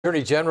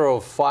Attorney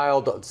General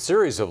filed a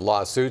series of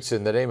lawsuits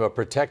in the name of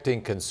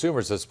protecting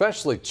consumers,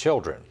 especially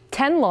children.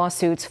 10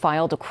 lawsuits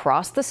filed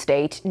across the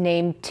state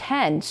name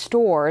 10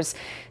 stores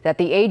that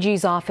the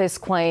AG's office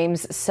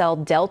claims sell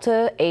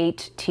Delta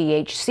 8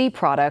 THC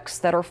products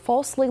that are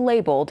falsely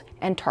labeled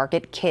and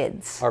target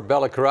kids. Our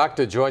Bella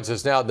Caracta joins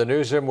us now in the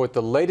newsroom with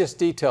the latest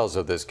details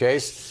of this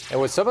case and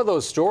what some of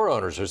those store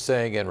owners are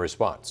saying in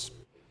response.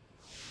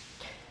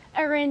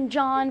 Erin,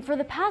 John, for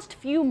the past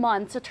few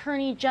months,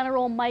 Attorney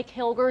General Mike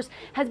Hilgers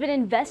has been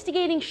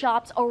investigating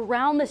shops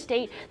around the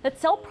state that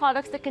sell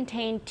products that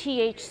contain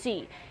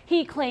THC.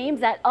 He claims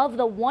that of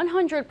the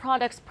 100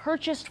 products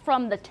purchased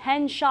from the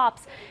 10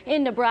 shops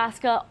in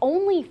Nebraska,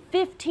 only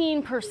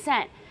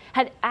 15%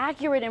 had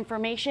accurate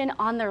information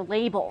on their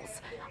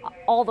labels.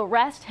 All the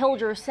rest,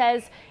 Hilgers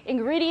says,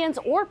 ingredients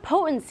or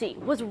potency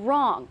was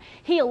wrong.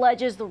 He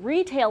alleges the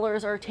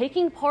retailers are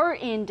taking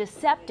part in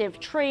deceptive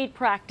trade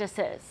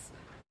practices.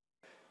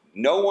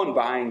 No one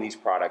buying these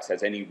products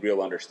has any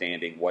real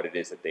understanding what it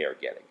is that they are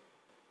getting.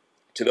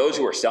 To those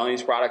who are selling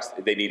these products,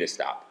 they need to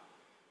stop.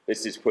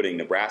 This is putting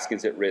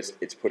Nebraskans at risk.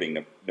 It's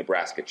putting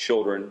Nebraska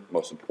children,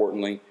 most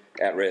importantly,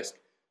 at risk.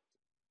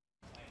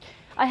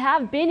 I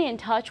have been in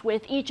touch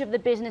with each of the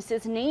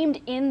businesses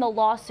named in the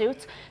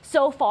lawsuits.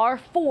 So far,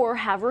 4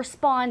 have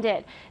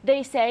responded.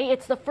 They say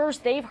it's the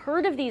first they've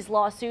heard of these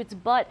lawsuits,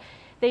 but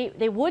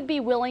they would be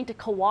willing to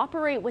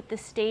cooperate with the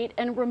state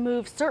and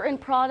remove certain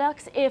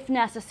products if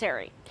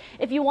necessary.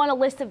 If you want a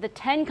list of the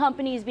 10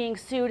 companies being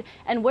sued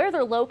and where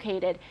they're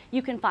located,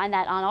 you can find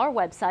that on our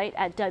website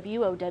at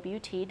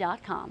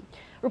WOWT.com.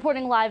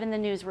 Reporting live in the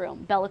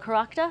newsroom, Bella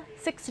Caracta,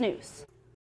 6 News.